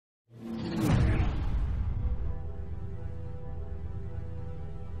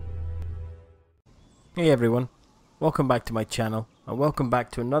Hey everyone, welcome back to my channel, and welcome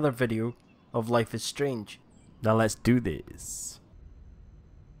back to another video of Life is Strange. Now let's do this.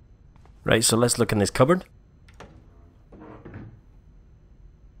 Right, so let's look in this cupboard.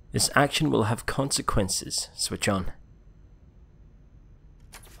 This action will have consequences. Switch on.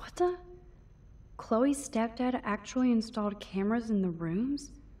 What the? Chloe's stepdad actually installed cameras in the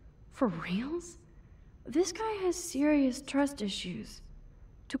rooms? For reals? This guy has serious trust issues.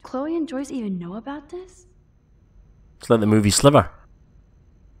 Do Chloe and Joyce even know about this? It's like the movie Sliver,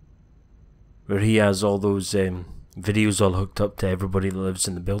 where he has all those videos all hooked up to everybody that lives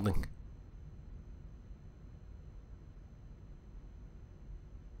in the building.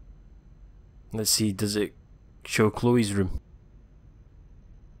 Let's see, does it show Chloe's room?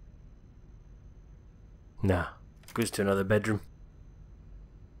 Nah, goes to another bedroom.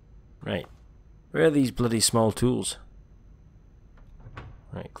 Right, where are these bloody small tools?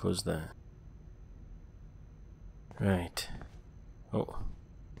 Right, close that. Right. Oh.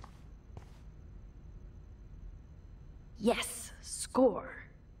 Yes, score.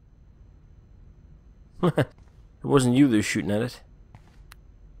 It wasn't you that was shooting at it.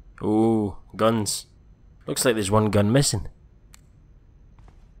 Oh, guns. Looks like there's one gun missing.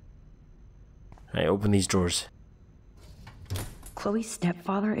 Right, open these drawers. Chloe's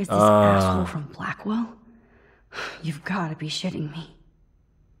stepfather is this asshole from Blackwell? You've gotta be shitting me.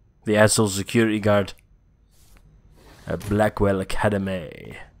 The asshole security guard at Blackwell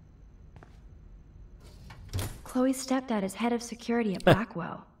Academy. Chloe's stepdad is head of security at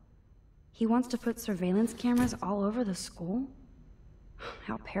Blackwell. He wants to put surveillance cameras all over the school?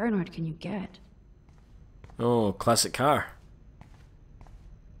 How paranoid can you get? Oh, classic car.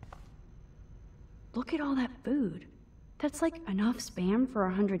 Look at all that food. That's like enough spam for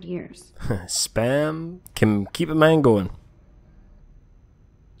 100 years. Spam can keep a man going.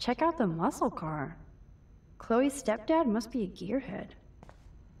 Check out the muscle car. Chloe's stepdad must be a gearhead.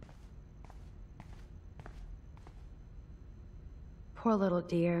 Poor little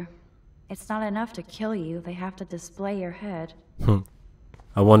dear. It's not enough to kill you, they have to display your head.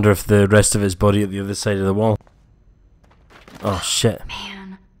 I wonder if the rest of his body at the other side of the wall. Oh shit.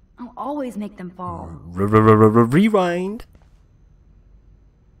 Man, I'll always make them fall. Rewind.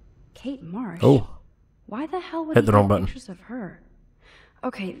 Kate Marsh? Oh. Why the hell would Hit he the wrong have button. pictures of her?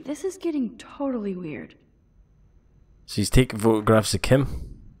 Okay, this is getting totally weird. So he's taking photographs of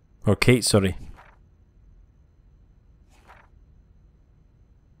Kim. Or Kate, sorry.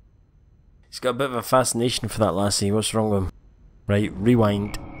 He's got a bit of a fascination for that lassie. What's wrong with him? Right,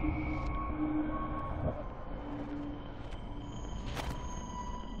 rewind.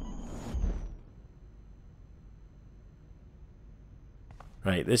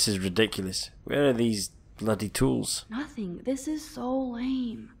 Right, this is ridiculous. Where are these bloody tools? Nothing. This is so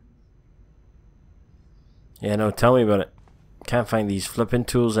lame. Yeah, no, tell me about it. Can't find these flipping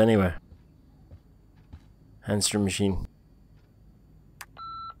tools anywhere. Answer machine.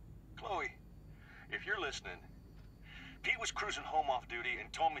 Chloe, if you're listening, Pete was cruising home off duty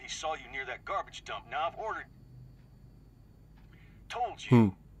and told me he saw you near that garbage dump. Now I've told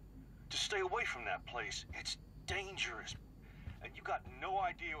you to stay away from that place. It's dangerous. And you got no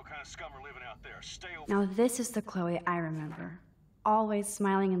idea what kind of scum are living out there. Stay away. Now this is the Chloe I remember. Always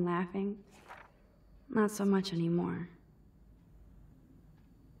smiling and laughing. Not so much anymore.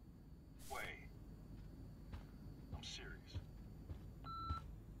 I'm serious.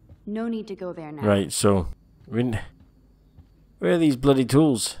 No need to go there now. Right, so where are these bloody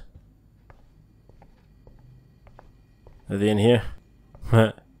tools? Are they in here?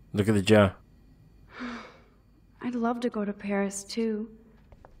 Look at the jar. I'd love to go to Paris too.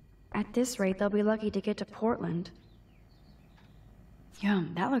 At this rate, they'll be lucky to get to Portland.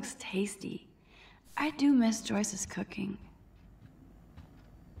 Yum, that looks tasty. I do miss Joyce's cooking.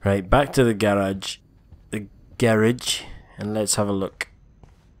 Right, back to the garage. The garage, and let's have a look.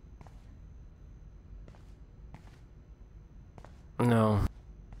 No.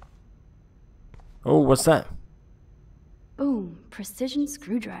 Oh, what's that? Boom, precision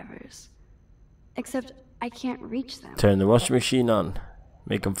screwdrivers. Except I can't reach them. Turn the washing machine on.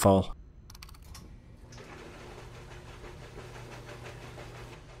 Make them fall.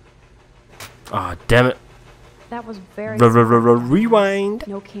 Ah, damn it. That was very Rewind.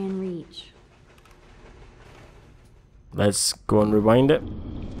 No can reach. Let's go and rewind it.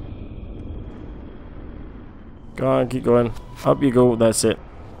 Go on, keep going. Up you go, that's it.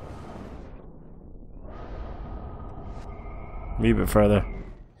 A wee bit further.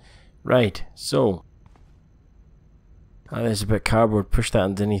 Right, so. There's a bit of cardboard, push that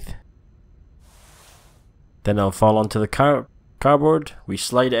underneath. Then I'll fall onto the cardboard, we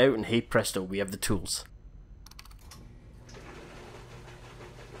slide it out, and hey presto, we have the tools.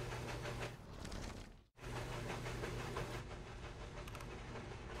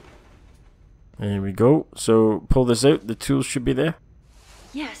 There we go. So pull this out, the tools should be there.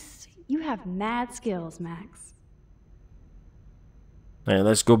 Yes, you have mad skills, Max. Alright,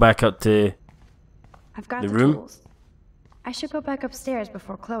 let's go back up to I've got the the room. tools. I should go back upstairs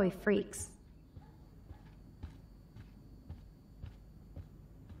before Chloe freaks.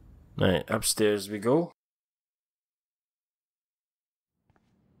 Alright, upstairs we go.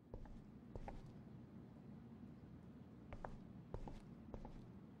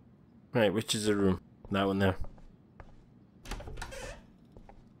 Right, which is the room? That one there.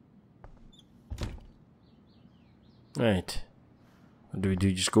 Right. What do we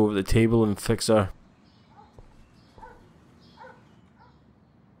do? Just go over the table and fix our...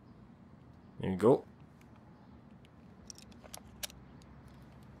 There you go.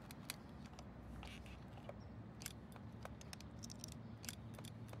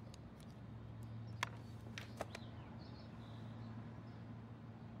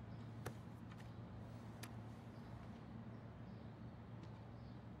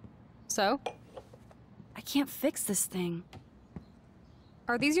 So? I can't fix this thing.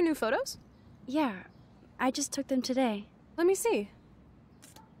 Are these your new photos? Yeah, I just took them today. Let me see.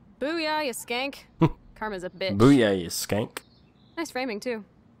 Booyah, you skank. Karma's a bitch. Booyah, you skank. Nice framing, too.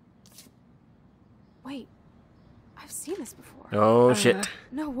 Wait. I've seen this before. Oh, shit.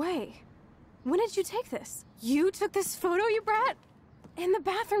 No way. When did you take this? You took this photo, you brat? In the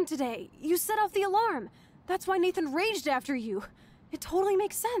bathroom today. You set off the alarm. That's why Nathan raged after you. It totally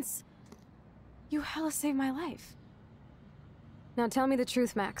makes sense. You hella saved my life. Now tell me the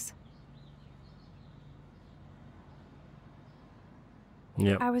truth, Max.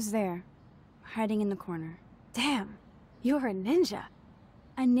 Yep. I was there, hiding in the corner. Damn, you're a ninja.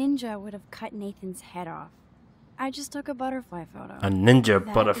 A ninja would have cut Nathan's head off. I just took a butterfly photo. A ninja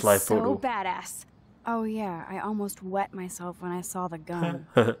That butterfly is so photo. badass. Oh yeah, I almost wet myself when I saw the gun.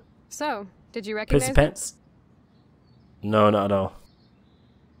 So, did you recognize Pissy it? pants? No, not at all.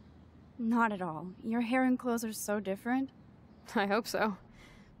 Not at all. Your hair and clothes are so different. I hope so.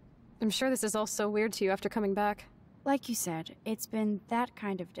 I'm sure this is all so weird to you after coming back. Like you said, it's been that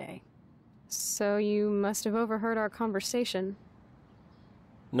kind of day. So you must have overheard our conversation.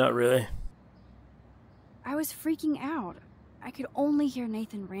 Not really. I was freaking out. I could only hear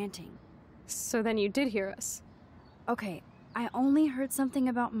Nathan ranting. So then you did hear us. Okay, I only heard something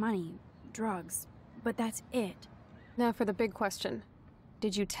about money, drugs, but that's it. Now for the big question.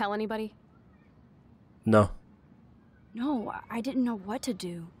 Did you tell anybody? No. No, I didn't know what to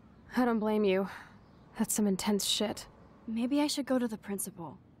do. I don't blame you. That's some intense shit. Maybe I should go to the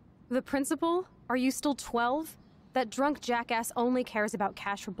principal. The principal? Are you still 12? That drunk jackass only cares about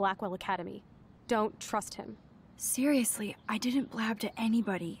cash for Blackwell Academy. Don't trust him. Seriously, I didn't blab to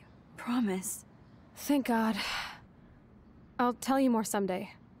anybody. Promise. Thank God. I'll tell you more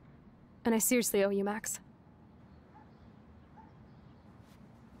someday. And I seriously owe you, Max.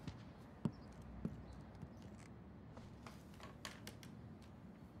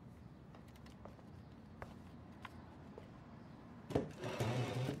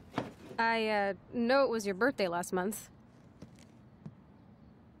 I know it was your birthday last month.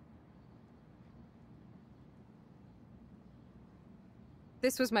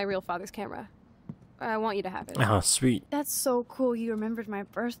 This was my real father's camera. I want you to have it. Ah, sweet. That's so cool you remembered my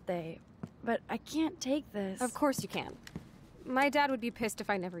birthday. But I can't take this. Of course you can. My dad would be pissed if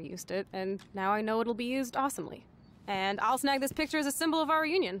I never used it, and now I know it'll be used awesomely. And I'll snag this picture as a symbol of our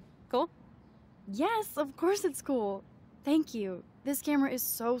reunion. Cool? Yes, of course it's cool. Thank you. This camera is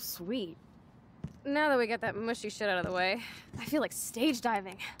so sweet. Now that we got that mushy shit out of the way, I feel like stage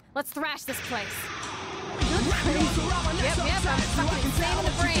diving. Let's thrash this place. You're crazy. Yep, I'm fucking insane in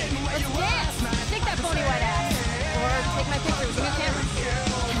the brain. Let's dance! Take that phony white ass. Or take my picture with the new camera.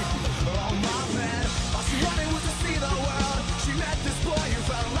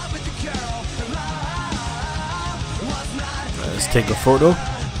 Let's take a photo.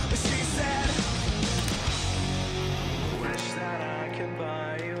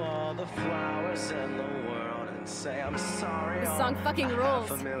 This song fucking rules.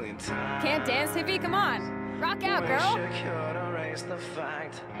 Can't dance, hippie? Come on. Rock out, girl.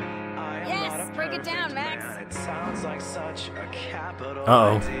 Yes, break it down, Max.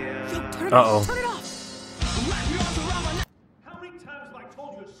 Uh-oh. Turn it Uh-oh. off. Turn it off. How many times have I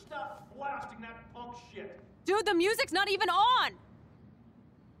told you to stop blasting that punk shit? Dude, the music's not even on.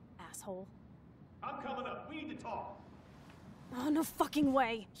 Asshole. I'm coming up. We need to talk. Oh, no fucking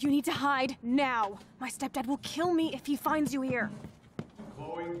way. You need to hide now. My stepdad will kill me if he finds you here.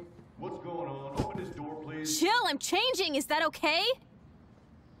 Chloe, what's going on? Open this door, please. Chill, I'm changing. Is that okay?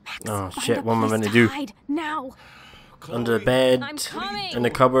 Max, Oh find shit, a what am I place gonna to do? hide now. Under the bed, I'm coming. in the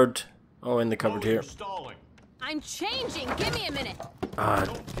cupboard. Oh, in the cupboard here. Stalling. I'm changing. Give me a minute. Ah,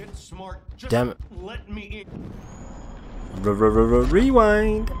 Don't get smart. Just damn it. let me in.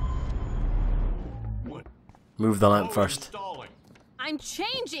 Rewind. What? Move the lamp first. Stalling. I'm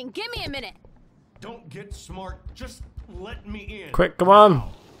changing. Give me a minute. Don't get smart. Just let me in. Quick, come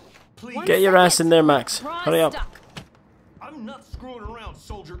on. Please. One Get your ass second. in there, Max. Bra is Hurry up. stuck. I'm not screwing around,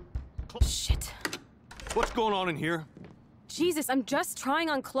 soldier. Shit. What's going on in here? Jesus, I'm just trying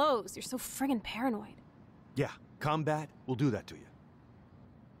on clothes. You're so friggin' paranoid. Yeah, combat will do that to you.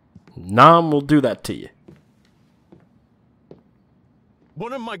 Nam will do that to you.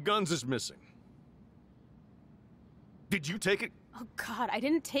 One of my guns is missing. Did you take it? Oh God, I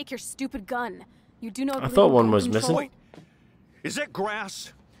didn't take your stupid gun. You do know. I thought one was missing. Wait, is that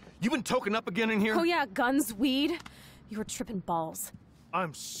grass? You been toking up again in here? Oh yeah, guns, weed. You were tripping balls.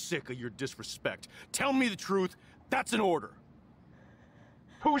 I'm sick of your disrespect. Tell me the truth. That's an order.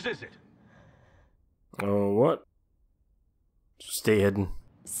 Whose is it? Oh, what? Stay hidden.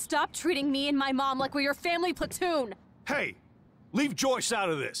 Stop treating me and my mom like we're your family platoon. Hey, leave Joyce out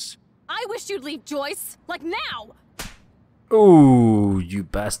of this. I wish you'd leave Joyce, like now. Ooh, you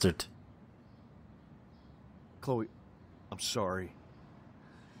bastard. Chloe, I'm sorry.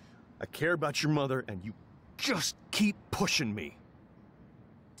 I care about your mother, and you just keep pushing me.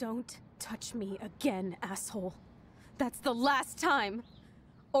 Don't touch me again, asshole. That's the last time.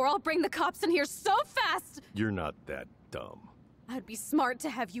 Or I'll bring the cops in here so fast. You're not that dumb. I'd be smart to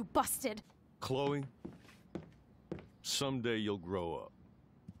have you busted. Chloe, someday you'll grow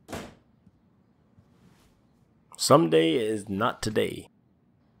up. Someday is not today.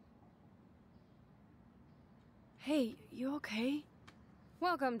 Hey, you okay?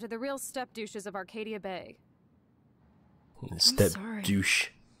 Welcome to the real step douches of Arcadia Bay. Step sorry. douche.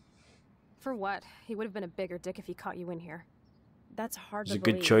 For what? He would have been a bigger dick if he caught you in here. That's hard It's to a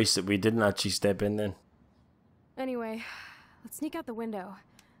good believe. choice that we didn't actually step in then. Anyway, let's sneak out the window.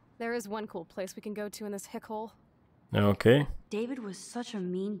 There is one cool place we can go to in this hick hole. Okay. David was such a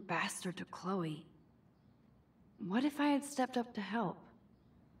mean bastard to Chloe. What if I had stepped up to help?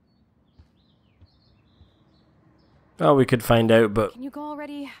 Well, we could find out, but Can you go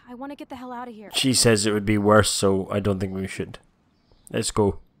already? I want to get the hell out of here. she says it would be worse, so I don't think we should. Let's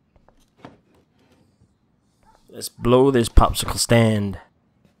go. Let's blow this popsicle stand.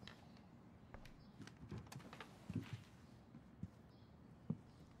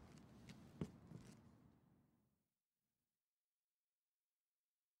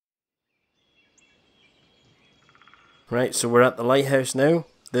 Right, so we're at the lighthouse now.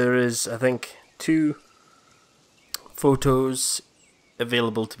 There is, I think, 2 photos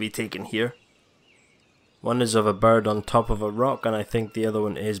available to be taken here. One is of a bird on top of a rock, and I think the other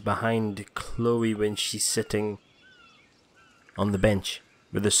one is behind Chloe when she's sitting on the bench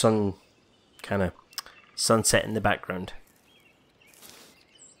with the sun, kind of sunset in the background.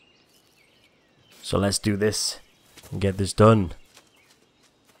 So let's do this and get this done.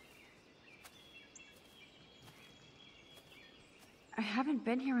 I haven't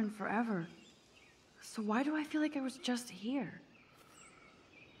been here in forever. So why do I feel like I was just here?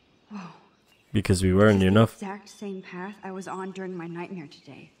 Whoa. Because we weren't This is enough. the exact same path I was on during my nightmare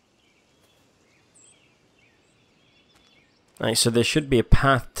today. Right, so there should be a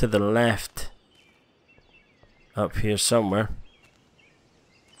path to the left up here somewhere.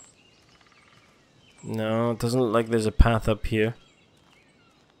 No, it doesn't look like there's a path up here.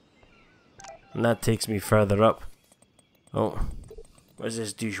 And that takes me further up. Oh, what's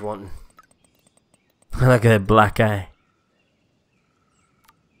this douche wanting? Look at that black eye.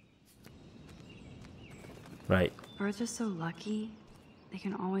 Right, Birds are so lucky, they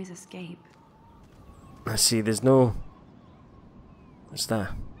can always escape. let's see, there's no... What's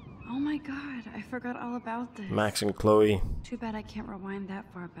that? Oh my god, I forgot all about this. Max and Chloe. Too bad I can't rewind that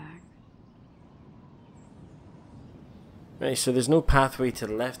far back. Right, so there's no pathway to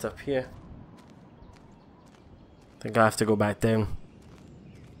the left up here. I think I have to go back down.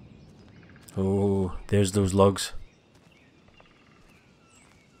 Oh, there's those logs.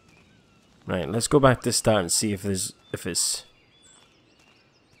 Right, let's go back to the start and see if it's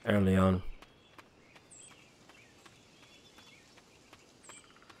early on.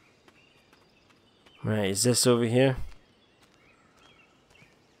 Right, is this over here?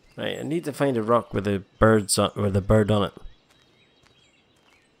 Right, I need to find a rock with a bird on it.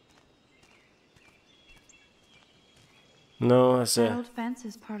 No, that's That a... old fence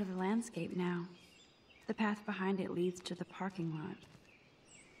is part of the landscape now. The path behind it leads to the parking lot.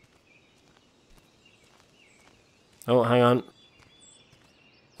 Oh, hang on.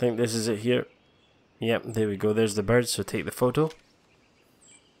 I think this is it here. Yep, there we go. There's the bird, so take the photo.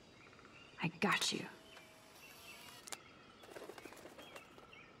 I got you.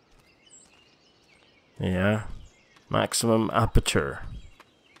 Yeah. Maximum aperture.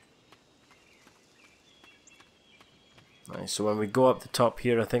 Nice, so when we go up the top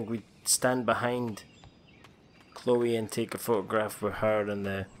here, I think we stand behind Chloe and take a photograph with her and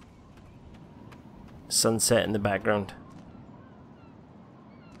the sunset in the background.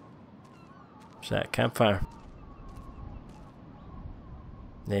 Is that a campfire?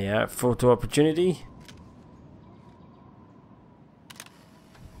 There you are, photo opportunity.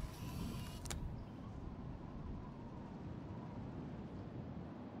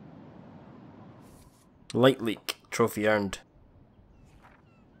 Light leak, trophy earned.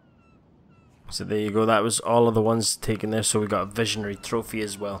 So there you go, that was all of the ones taken there, so we got a visionary trophy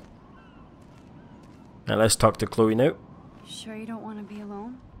as well. Now let's talk to Chloe now. Sure you don't want to be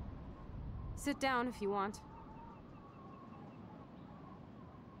alone? Sit down if you want.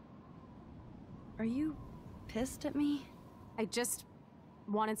 Are you pissed at me? I just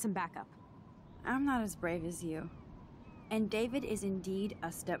wanted some backup. I'm not as brave as you. And David is indeed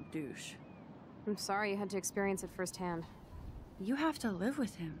a step douche. I'm sorry you had to experience it firsthand. You have to live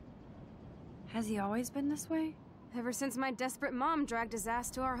with him. Has he always been this way? Ever since my desperate mom dragged his ass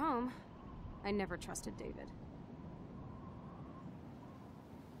to our home, I never trusted David.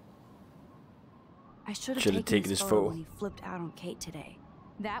 I should have Should've taken taken his his photo photo. when he flipped out on Kate today.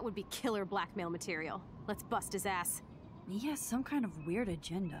 That would be killer blackmail material. Let's bust his ass. He has some kind of weird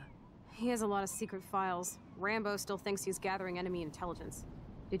agenda. He has a lot of secret files. Rambo still thinks he's gathering enemy intelligence.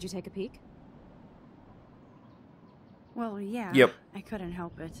 Did you take a peek? Well, yeah. Yep. I couldn't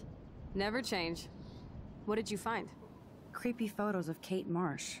help it. Never change. What did you find? Creepy photos of Kate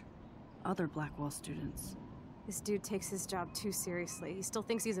Marsh. Other Blackwell students. This dude takes his job too seriously. He still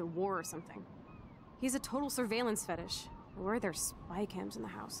thinks he's at war or something. He's a total surveillance fetish. Where are there spy cams in the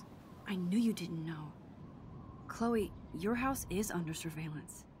house? I knew you didn't know. Chloe, your house is under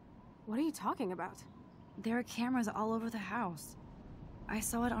surveillance. What are you talking about? There are cameras all over the house. I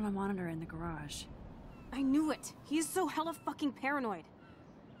saw it on a monitor in the garage. I knew it! He's so hella fucking paranoid.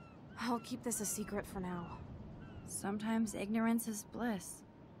 I'll keep this a secret for now. Sometimes ignorance is bliss.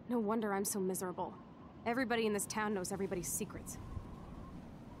 No wonder I'm so miserable. Everybody in this town knows everybody's secrets.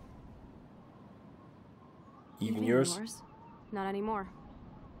 Even yours? Not anymore.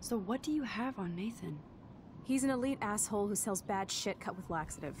 So what do you have on Nathan? He's an elite asshole who sells bad shit cut with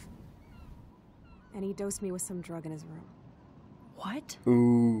laxative. And he dosed me with some drug in his room. What?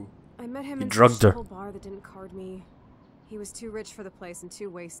 Ooh. I met him He in drugged some her. shithole bar that didn't card me. He was too rich for the place and too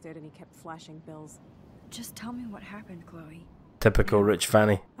wasted, and he kept flashing bills. Just tell me what happened, Chloe. Typical rich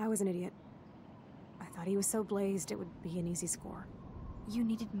fanny. I was an idiot. I thought he was so blazed it would be an easy score. You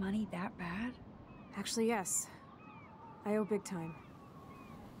needed money that bad? Actually, yes. I owe big time.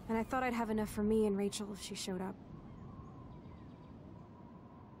 And I thought I'd have enough for me and Rachel if she showed up.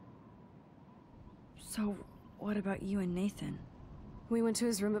 So, what about you and Nathan? We went to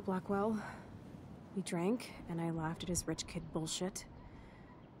his room at Blackwell. We drank, and I laughed at his rich kid bullshit.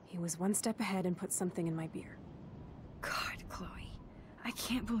 He was one step ahead and put something in my beer. God, Chloe. I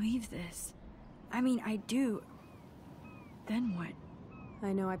can't believe this. I mean, I do. Then what?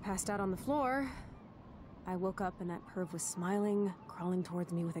 I know I passed out on the floor. I woke up and that perv was smiling, crawling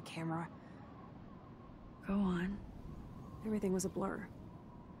towards me with a camera. Go on. Everything was a blur.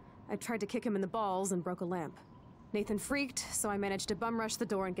 I tried to kick him in the balls and broke a lamp. Nathan freaked, so I managed to bum rush the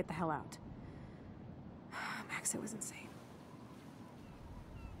door and get the hell out. Max, it was insane.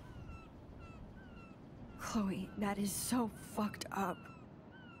 Chloe, that is so fucked up.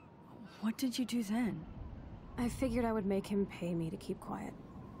 What did you do then? I figured I would make him pay me to keep quiet.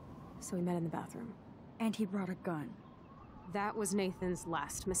 So we met in the bathroom. And he brought a gun. That was Nathan's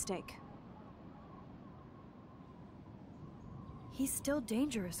last mistake. He's still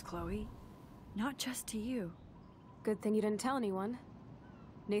dangerous, Chloe. Not just to you. Good thing you didn't tell anyone.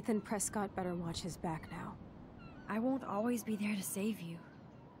 Nathan Prescott better watch his back now. I won't always be there to save you.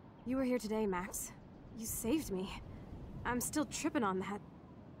 You were here today, Max. You saved me. I'm still tripping on that.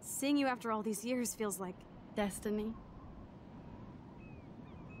 Seeing you after all these years feels like... Destiny.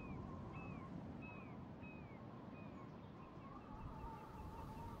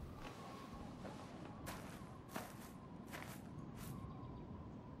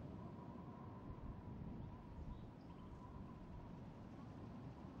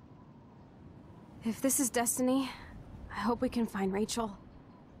 If this is destiny, hope we can find Rachel.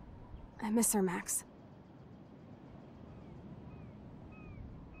 I miss her, Max.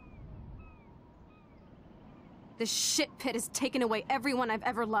 This shit pit has taken away everyone I've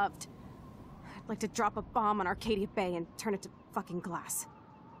ever loved. I'd like to drop a bomb on Arcadia Bay and turn it to fucking glass.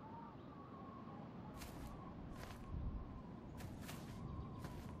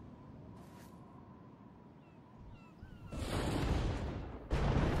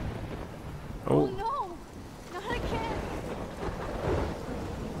 Oh. No! Not again!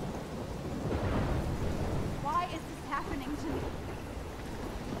 Why is this happening to me?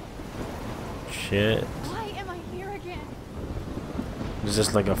 Shit. Why am I here again? Is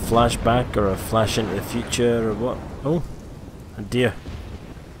this like a flashback or a flash into the future or what? Oh, a deer.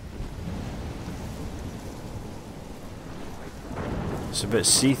 It's a bit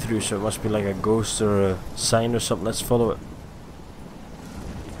see-through, so it must be like a ghost or a sign or something. Let's follow it.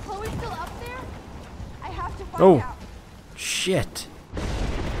 Is Chloe still up there? I have to find Oh, out. shit.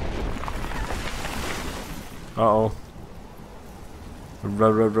 Uh-oh.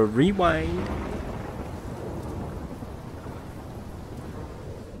 Rewind.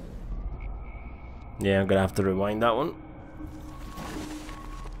 Yeah, I'm gonna have to rewind that one.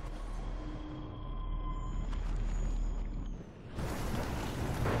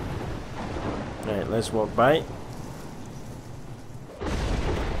 Right, let's walk by.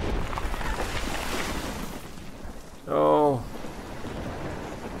 Oh,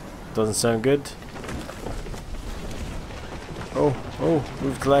 doesn't sound good. Oh,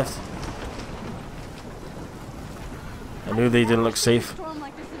 move to the left. I knew they didn't look safe.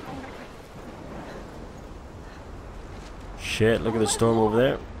 Shit, look at the storm over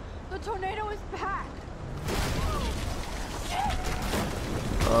there. The tornado is back.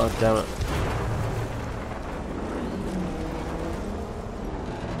 Oh, damn it.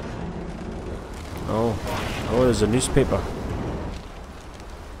 Oh, there's a newspaper.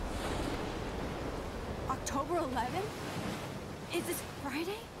 October 11th? Is this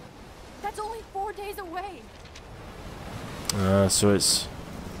Friday? That's only 4 days away. So it's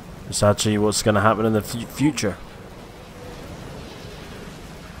actually what's gonna happen in the future.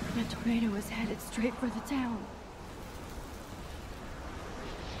 The tornado is headed straight for the town.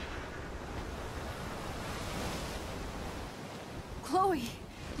 Chloe,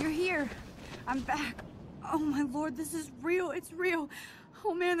 you're here. I'm back. Oh my lord, this is real. It's real.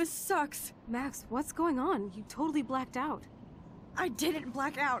 Oh man, this sucks. Max, what's going on? You totally blacked out. I didn't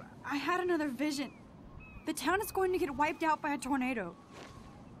black out. I had another vision. The town is going to get wiped out by a tornado.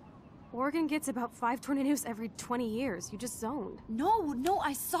 Oregon gets about 5 tornadoes every 20 years. You just zoned. No,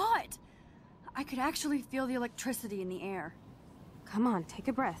 I saw it. I could actually feel the electricity in the air. Come on, take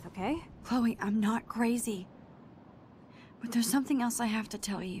a breath, okay? Chloe, I'm not crazy. But there's something else I have to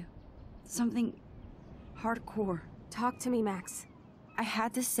tell you. Something hardcore. Talk to me, Max. I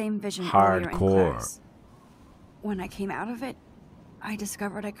had the same vision earlier in Hardcore. class. When I came out of it, I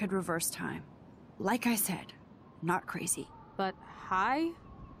discovered I could reverse time. Like I said, not crazy. But high,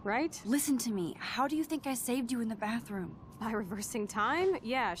 right? Listen to me. How do you think I saved you in the bathroom? By reversing time?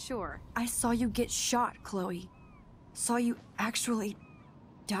 Yeah, sure. I saw you get shot, Chloe. Saw you actually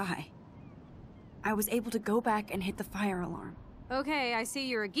die. I was able to go back and hit the fire alarm. Okay, I see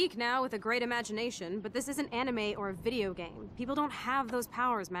you're a geek now with a great imagination, but this isn't anime or a video game. People don't have those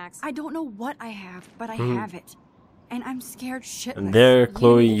powers, Max. I don't know what I have, but I have it. And I'm scared shitless. And there,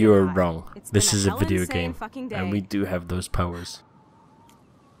 Chloe, need to you are die. wrong. It's This been is a hell video insane game, fucking day. and we do have those powers.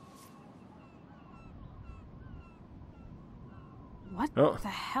 What Oh. the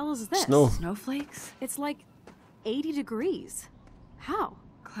hell is this? Snow. Snowflakes? It's like 80 degrees. How?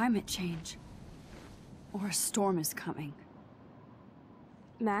 Climate change. Or a storm is coming.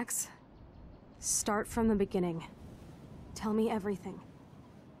 Max, start from the beginning. Tell me everything.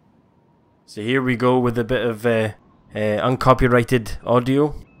 So here we go with a bit of uncopyrighted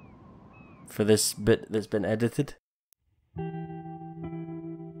audio for this bit that's been edited.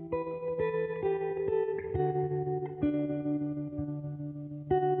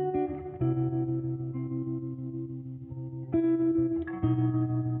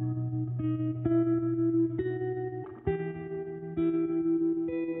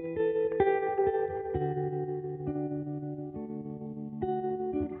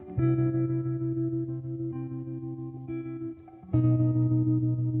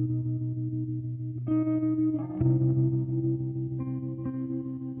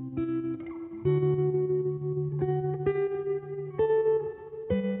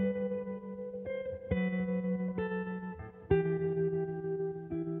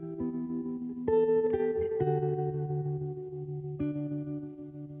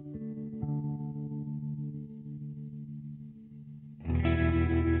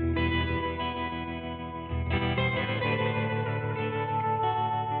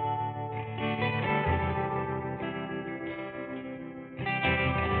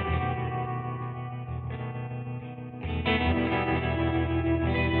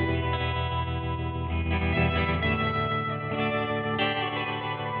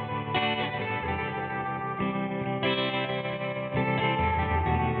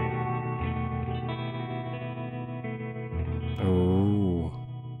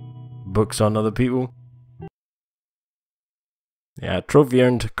 books on other people. Yeah, trophy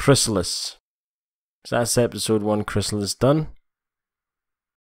earned Chrysalis. So that's episode 1 Chrysalis done.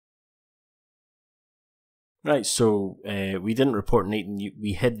 Right, so we didn't report Nathan.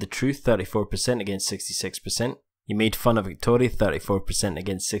 We hid the truth, 34% against 66%. You made fun of Victoria, 34%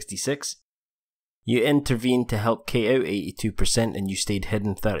 against 66%. You intervened to help Kate out, 82%, and you stayed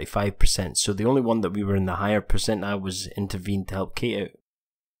hidden, 35%. So the only one that we were in the higher percentile was intervened to help Kate out.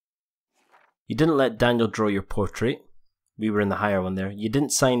 You didn't let Daniel draw your portrait. We were in the higher one there. You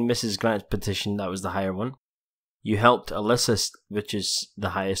didn't sign Mrs. Grant's petition, that was the higher one. You helped Alyssa, which is the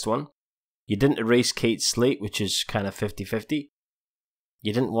highest one. You didn't erase Kate's slate, which is kind of 50-50.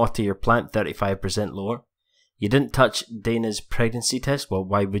 You didn't water your plant, 35% lower. You didn't touch Dana's pregnancy test, well,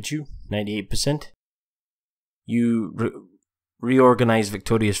 why would you? 98%. You reorganized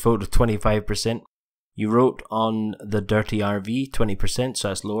Victoria's photo, 25%. You wrote on the dirty RV, 20%, so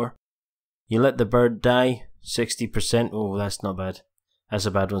that's lower. You let the bird die, 60%. Oh, that's not bad. That's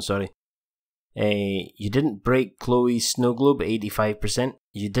a bad one, sorry. You didn't break Chloe's snow globe, 85%.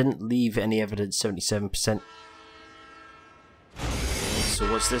 You didn't leave any evidence, 77%.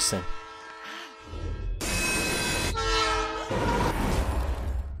 So what's this then?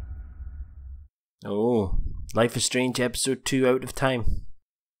 Oh, Life is Strange episode 2 out of time.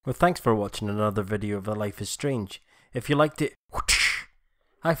 Well, thanks for watching another video of The Life is Strange. If you liked it,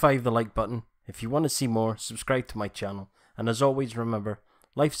 high five the like button. If you want to see more, subscribe to my channel. And as always, remember,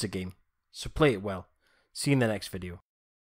 life's a game, so play it well. See you in the next video.